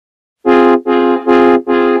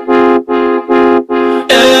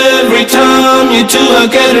you two are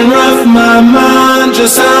getting rough. My mind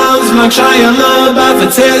just sounds like Shia LaBeouf.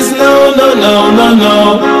 It says no, no, no, no, no.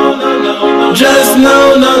 Just no,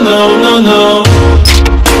 no, no, no, no.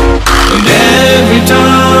 And every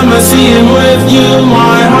time I see him with you,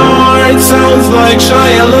 my heart sounds like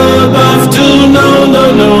Shia LaBeouf too. No, no,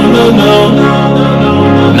 no, no, no,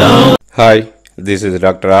 no. Hi, this is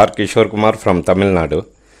Dr.R.Kishore from Tamil Nadu.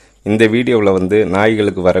 இந்த வீடியோவில் வந்து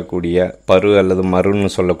நாய்களுக்கு வரக்கூடிய பரு அல்லது மருன்னு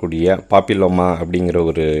சொல்லக்கூடிய papilloma அப்படிங்கிற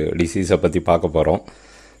ஒரு டிசீஸை பற்றி பார்க்க போகிறோம்.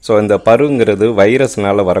 ஸோ இந்த பருங்கிறது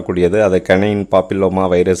வைரஸ்னால் வரக்கூடியது. அதை கெனைன் பாப்பிலோமா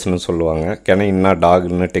வைரஸ்னு சொல்லுவாங்க. கெனைன்னா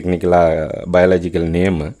டாக்னு டெக்னிக்கலாக பயாலஜிக்கல்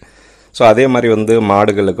நேமு. ஸோ அதே மாதிரி வந்து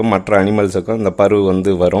மாடுகளுக்கும் மற்ற அனிமல்ஸுக்கும் இந்த பரு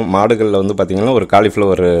வந்து வரும். மாடுகளில் வந்து பார்த்திங்கன்னா ஒரு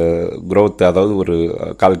காலிஃப்ளவர் க்ரோத், அதாவது ஒரு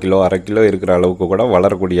 1/4 கிலோ 1/2 கிலோ இருக்கிற அளவுக்கு கூட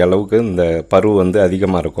வளரக்கூடிய அளவுக்கு இந்த பரு வந்து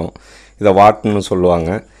அதிகமாக இருக்கும். இதை வாட்னு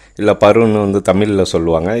சொல்லுவாங்க, இல்லை பருன்னு வந்து தமிழில்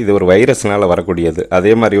சொல்லுவாங்க. இது ஒரு வைரஸ்னால் வரக்கூடியது.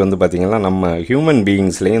 அதே மாதிரி வந்து பார்த்திங்கன்னா நம்ம ஹியூமன்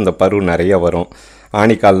பீயிங்ஸ்லேயும் இந்த பரு நிறையா வரும்.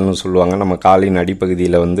 ஆணிக்கால்னு சொல்லுவாங்க. நம்ம காலின்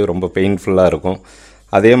அடிப்பகுதியில் வந்து ரொம்ப பெயின்ஃபுல்லாக இருக்கும்.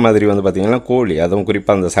 அதே மாதிரி வந்து பார்த்திங்கன்னா கோழி, அதுவும்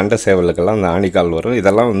குறிப்பாக அந்த சண்டை சேவலுக்கெல்லாம் அந்த ஆணிக்கால் வரும்.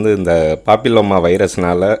 இதெல்லாம் வந்து இந்த பாப்பிலோமா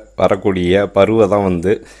வைரஸ்னால் வரக்கூடிய பருவை தான்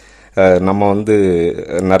வந்து நம்ம வந்து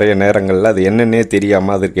நிறைய நேரங்களில் அது என்னென்னே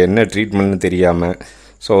தெரியாமல், அதுக்கு என்ன ட்ரீட்மெண்ட்னு தெரியாமல்,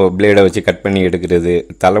 ஸோ பிளேடை வச்சு கட் பண்ணி எடுக்கிறது,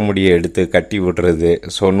 தலைமுடியை எடுத்து கட்டி விடுறது,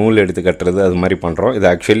 ஸோ நூல் எடுத்து கட்டுறது, அது மாதிரி பண்ணுறோம். இது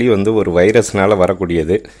ஆக்சுவலி வந்து ஒரு வைரஸ்னால்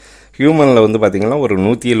வரக்கூடியது. ஹியூமனில் வந்து பார்த்திங்கன்னா ஒரு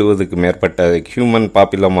 170க்கு மேற்பட்ட ஹியூமன்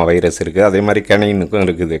பாப்பிலோமா வைரஸ் இருக்குது. அதே மாதிரி கெனைனுக்கும்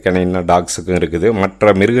இருக்குது. கெனைன்னா டாக்ஸுக்கும் இருக்குது,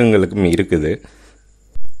 மற்ற மிருகங்களுக்கும் இருக்குது.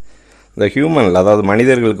 இந்த ஹியூமனில், அதாவது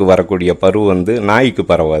மனிதர்களுக்கு வரக்கூடிய பரு வந்து நாய்க்கு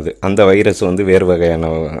பரவாது. அந்த வைரஸ் வந்து வேறு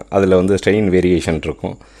வகையான, அதில் வந்து ஸ்ட்ரெயின் வேரியேஷன்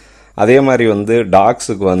இருக்கும். அதே மாதிரி வந்து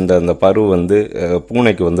டாக்ஸுக்கு வந்த அந்த பரு வந்து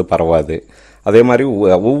பூனைக்கு வந்து பரவாது. அதே மாதிரி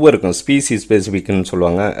ஒவ்வொருக்கும் ஸ்பீசி ஸ்பெசிஃபிக்னு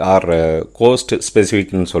சொல்லுவாங்க, ஆர் கோஸ்ட்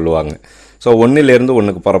ஸ்பெசிஃபிக்னு சொல்லுவாங்க. ஸோ ஒன்றிலேருந்து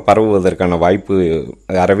ஒன்றுக்கு பரவுவதற்கான வாய்ப்பு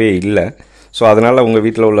அறவே இல்லை. ஸோ அதனால் உங்கள்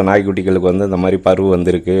வீட்டில் உள்ள நாய்க்குட்டிகளுக்கு வந்து இந்த மாதிரி பரு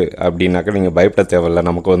வந்திருக்கு அப்படின்னாக்கா நீங்கள் பயப்பட தேவையில்லை.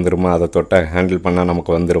 நமக்கு வந்துருமா, அதை தொட்ட ஹேண்டில் பண்ணால்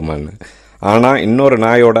நமக்கு வந்துருமான்னு. ஆனால் இன்னொரு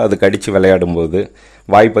நாயோட அது கடித்து விளையாடும்போது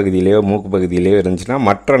வாய்ப்பகுதியிலேயோ மூக்கு பகுதியிலேயோ இருந்துச்சுன்னா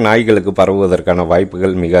மற்ற நாய்களுக்கு பரவுவதற்கான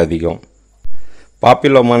வாய்ப்புகள் மிக அதிகம்.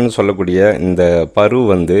 பாப்பிலோமான்னு சொல்லக்கூடிய இந்த பரு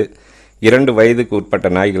வந்து 2 வயதுக்கு உட்பட்ட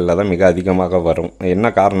நாய்களில் தான் மிக அதிகமாக வரும்.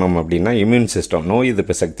 என்ன காரணம் அப்படின்னா, இம்யூன் சிஸ்டம், நோய்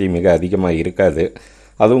எதிர்ப்பு சக்தி மிக அதிகமாக இருக்காது.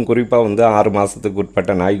 அதுவும் குறிப்பாக வந்து 6 மாதத்துக்கு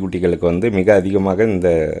உட்பட்ட நாய்க்குட்டிகளுக்கு வந்து மிக அதிகமாக இந்த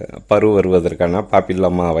பரு வருவதற்கான,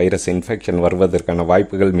 பாப்பிலோமா வைரஸ் இன்ஃபெக்ஷன் வருவதற்கான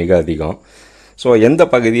வாய்ப்புகள் மிக அதிகம். ஸோ எந்த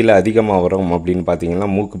பகுதியில் அதிகமாக வரும் அப்படின்னு பார்த்தீங்கன்னா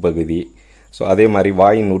மூக்கு பகுதி, ஸோ அதே மாதிரி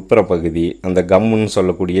வாயின் உட்புற பகுதி, அந்த கம்முன்னு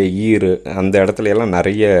சொல்லக்கூடிய ஈறு, அந்த இடத்துல எல்லாம்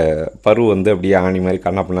நிறைய பரு வந்து அப்படியே ஆணி மாதிரி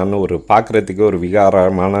கண்ணப்பண்ணான்னு ஒரு பார்க்குறதுக்கு ஒரு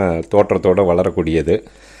விகாரமான தோற்றத்தோடு வளரக்கூடியது.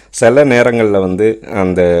 சில நேரங்களில் வந்து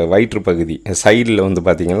அந்த வயிற்று பகுதி சைடில் வந்து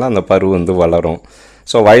பார்த்திங்கன்னா அந்த பரு வந்து வளரும்.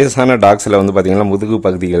 ஸோ வயசான டாக்ஸில் வந்து பார்த்திங்கன்னா முதுகு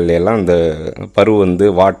பகுதிகளில் எல்லாம் அந்த பரு வந்து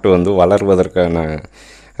வாட்டு வந்து வளர்வதற்கான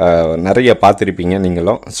நிறைய பார்த்துருப்பீங்க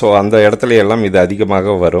நீங்களும். ஸோ அந்த இடத்துல எல்லாம் இது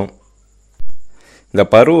அதிகமாக வரும். இந்த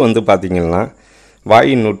பரு வந்து பார்த்திங்கன்னா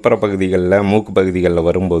வாயின் உட்புற பகுதிகளில் மூக்கு பகுதிகளில்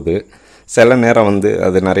வரும்போது சில நேரம் வந்து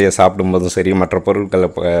அது நிறைய சாப்பிடும்போதும் சரி, மற்ற பொருட்களை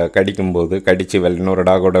கடிக்கும்போது, இன்னொரு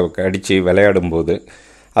டாகோட கடித்து விளையாடும்போது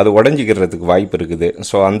அது உடஞ்சிக்கிறதுக்கு வாய்ப்பு இருக்குது.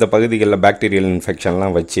 ஸோ அந்த பகுதிகளில் பாக்டீரியல்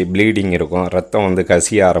இன்ஃபெக்ஷன்லாம் வச்சு ப்ளீடிங் இருக்கும், ரத்தம் வந்து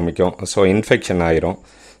கசிய ஆரம்பிக்கும், ஸோ இன்ஃபெக்ஷன் ஆயிரும்.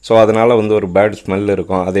 ஸோ அதனால் வந்து ஒரு பேட் ஸ்மெல்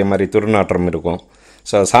இருக்கும், அதே மாதிரி துர்நாற்றம் இருக்கும்.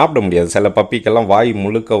 ஸோ சாப்பிட முடியாது. சில பப்பிக்கெல்லாம் வாய்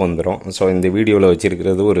முழுக்க வந்துடும். ஸோ இந்த வீடியோவில்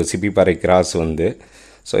வச்சுருக்கிறது ஒரு சிப்பிப்பாறை கிராஸ் வந்து.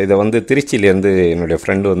 ஸோ இதை வந்து திருச்சியிலேருந்து என்னுடைய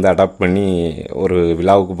ஃப்ரெண்டு வந்து அடாப்ட் பண்ணி ஒரு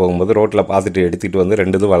விழாவுக்கு போகும்போது ரோட்டில் பார்த்துட்டு எடுத்துகிட்டு வந்து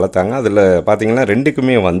 2 இது வளர்த்தாங்க. அதில் பார்த்திங்கன்னா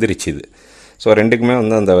 2க்குமே வந்துருச்சு இது. ஸோ 2க்குமே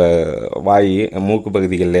வந்து அந்த வாய் மூக்கு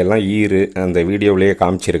பகுதிகளில் எல்லாம் ஈறு அந்த வீடியோவிலேயே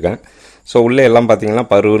காமிச்சிருக்கேன். ஸோ உள்ளே எல்லாம் பார்த்திங்கன்னா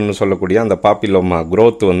பருன்னு சொல்லக்கூடிய அந்த பாப்பிலோமா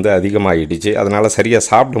க்ரோத் வந்து அதிகமாகிடுச்சு. அதனால் சரியாக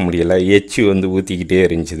சாப்பிட முடியலை, எச்சி வந்து ஊற்றிக்கிட்டே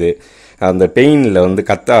இருந்துச்சு. அந்த பெயினில் வந்து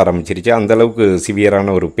கத்த ஆரம்பிச்சிருச்சு. அந்தளவுக்கு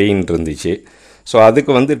சிவியரான ஒரு பெயின் இருந்துச்சு. ஸோ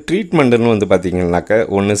அதுக்கு வந்து ட்ரீட்மெண்ட்டுன்னு வந்து பார்த்திங்கனாக்கா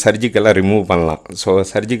ஒன்று சர்ஜிக்கலாக ரிமூவ் பண்ணலாம். ஸோ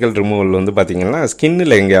சர்ஜிக்கல் ரிமூவல் வந்து பார்த்திங்கன்னா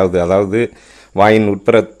ஸ்கின்னில் எங்கேயாவது, அதாவது வாயின்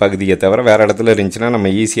உட்புற பகுதியை தவிர வேறு இடத்துல இருந்துச்சுன்னா நம்ம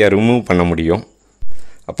ஈஸியாக ரிமூவ் பண்ண முடியும்.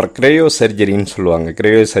 அப்புறம் க்ரையோ சர்ஜரின்னு சொல்லுவாங்க.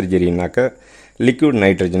 க்ரையோ சர்ஜரினாக்கா லிக்விட்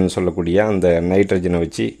நைட்ரஜன் சொல்லக்கூடிய அந்த நைட்ரஜனை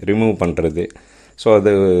வச்சு ரிமூவ் பண்ணுறது. ஸோ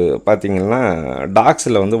அது பார்த்திங்கன்னா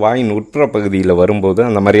டாக்ஸில் வந்து வாயின் உட்புற பகுதியில் வரும்போது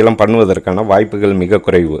அந்த மாதிரியெல்லாம் பண்ணுவதற்கான வாய்ப்புகள் மிக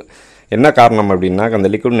குறைவு. என்ன காரணம் அப்படின்னா, அந்த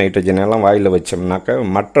லிக்விட் நைட்ரஜனெல்லாம் வாயில் வச்சோம்னாக்கா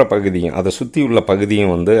மற்ற பகுதியும், அதை சுற்றி உள்ள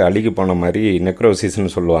பகுதியும் வந்து அழுகி போன மாதிரி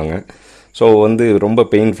நெக்ரோசிஸ்ன்னு சொல்லுவாங்க. ஸோ வந்து ரொம்ப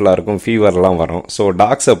பெயின்ஃபுல்லாக இருக்கும், ஃபீவர்லாம் வரும். ஸோ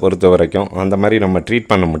டாக்ஸை பொறுத்த வரைக்கும் அந்த மாதிரி நம்ம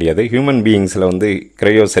ட்ரீட் பண்ண முடியாது. ஹியூமன் பீயிங்ஸில் வந்து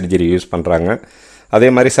க்ரையோ சர்ஜரி யூஸ் பண்ணுறாங்க, அதே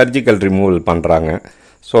மாதிரி சர்ஜிக்கல் ரிமூவல் பண்ணுறாங்க.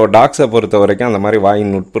 ஸோ டாக்ஸை பொறுத்த வரைக்கும் அந்த மாதிரி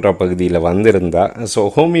வாயின் உட்புற பகுதியில் வந்திருந்தால் ஸோ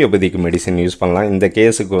ஹோமியோபதிக்கு மெடிசன் யூஸ் பண்ணலாம். இந்த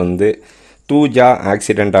கேஸுக்கு வந்து தூஜா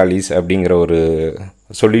ஆக்சிடென்டாலிஸ் அப்படிங்கிற ஒரு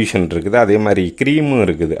சொல்யூஷன் இருக்குது. அதே மாதிரி க்ரீமும்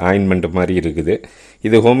இருக்குது, ஆயின்மெண்ட் மாதிரி இருக்குது.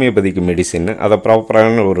 இது ஹோமியோபதிக்கு மெடிசின். அதை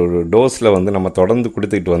ப்ராப்பரான ஒரு டோஸில் வந்து நம்ம தொடர்ந்து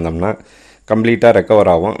கொடுத்துக்கிட்டு வந்தோம்னா கம்ப்ளீட்டாக ரெக்கவர்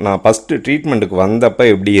ஆகும். நான் ஃபஸ்ட்டு ட்ரீட்மெண்ட்டுக்கு வந்தப்போ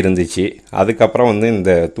எப்படி இருந்துச்சு, அதுக்கப்புறம் வந்து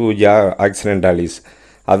இந்த தூஜா ஆக்சிடென்டாலிஸ்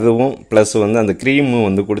அதுவும் ப்ளஸ் வந்து அந்த க்ரீமும்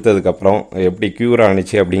வந்து கொடுத்ததுக்கப்புறம் எப்படி க்யூர்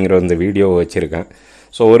ஆனிச்சு அப்படிங்கிற இந்த வீடியோவை வச்சுருக்கேன்.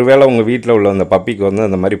 ஸோ ஒருவேளை உங்கள் வீட்டில் உள்ள அந்த பப்பிக்கு வந்து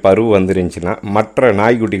அந்த மாதிரி பரு வந்துருந்துச்சுன்னா மற்ற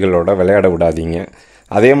நாய்க்குட்டிகளோட விளையாட விடாதீங்க.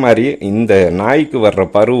 அதே மாதிரி இந்த நாய்க்கு வர்ற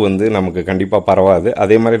பரு வந்து நமக்கு கண்டிப்பாக பரவாது.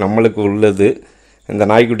 அதே மாதிரி நம்மளுக்கு உள்ளது இந்த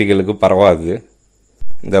நாய்க்குட்டிகளுக்கு பரவாது.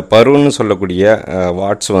 இந்த பருன்னு சொல்லக்கூடிய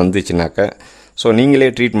வாட்ஸ் வந்துச்சுனாக்க ஸோ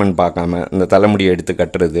நீங்களே ட்ரீட்மெண்ட் பார்க்காம இந்த தலைமுடியை எடுத்து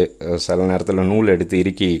கட்டுறது, சில நேரத்தில் நூல் எடுத்து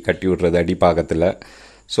இறுக்கி கட்டி விட்றது அடிப்பாகத்தில்.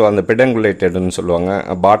 ஸோ அந்த பெடங்குலேட்டடுன்னு சொல்லுவாங்க.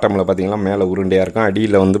 பாட்டமில் பார்த்திங்கன்னா மேலே உருண்டையாக இருக்கும்,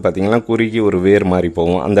 அடியில் வந்து பார்த்திங்கன்னா குறுகி ஒரு வேர் மாதிரி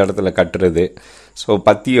போகும், அந்த இடத்துல கட்டுறது, ஸோ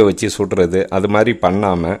பத்தியை வச்சு சுடுறது, அது மாதிரி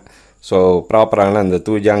பண்ணாமல் ஸோ ப்ராப்பரான அந்த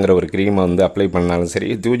தூஜாங்கிற ஒரு க்ரீமை வந்து அப்ளை பண்ணாலும் சரி.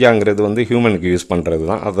 தூஜாங்கிறது வந்து ஹியூமனுக்கு யூஸ் பண்ணுறது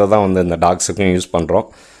தான், அதை தான் வந்து இந்த டாக்ஸுக்கும் யூஸ் பண்ணுறோம்.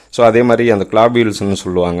 ஸோ அதே மாதிரி அந்த கிளாபியூல்ஸ்னு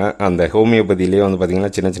சொல்லுவாங்க, அந்த ஹோமியோபதியிலே வந்து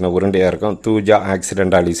பார்த்திங்கன்னா சின்ன சின்ன உருண்டையாக இருக்கும், தூஜா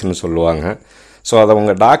ஆக்சிடென்டாலிஸ்னு சொல்லுவாங்க. ஸோ அதை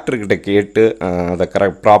உங்கள் டாக்டர்கிட்ட கேட்டு அதை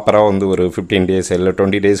ப்ராப்பராக வந்து ஒரு 15 days இல்லை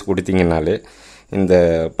 20 days கொடுத்தீங்கனாலே இந்த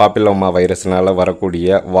பாப்பிலோமா வைரஸ்னால்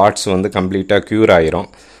வரக்கூடிய வாட்ஸ் வந்து கம்ப்ளீட்டாக க்யூர் ஆயிரும்.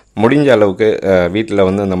 முடிஞ்ச அளவுக்கு வீட்டில்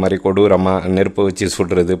வந்து இந்த மாதிரி கொடூரமாக நெருப்பு வச்சு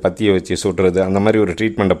சுடுறது, பத்தியை வச்சு சுடுறது, அந்த மாதிரி ஒரு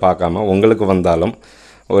ட்ரீட்மெண்ட்டை பார்க்காம உங்களுக்கு வந்தாலும்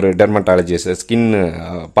ஒரு டெர்மட்டாலஜிஸ்ட் ஸ்கின்னு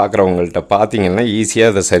பார்க்குறவங்கள்ட்ட பார்த்தீங்கன்னா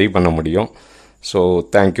ஈஸியாக அதை சரி பண்ண முடியும். So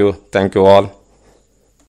thank you all.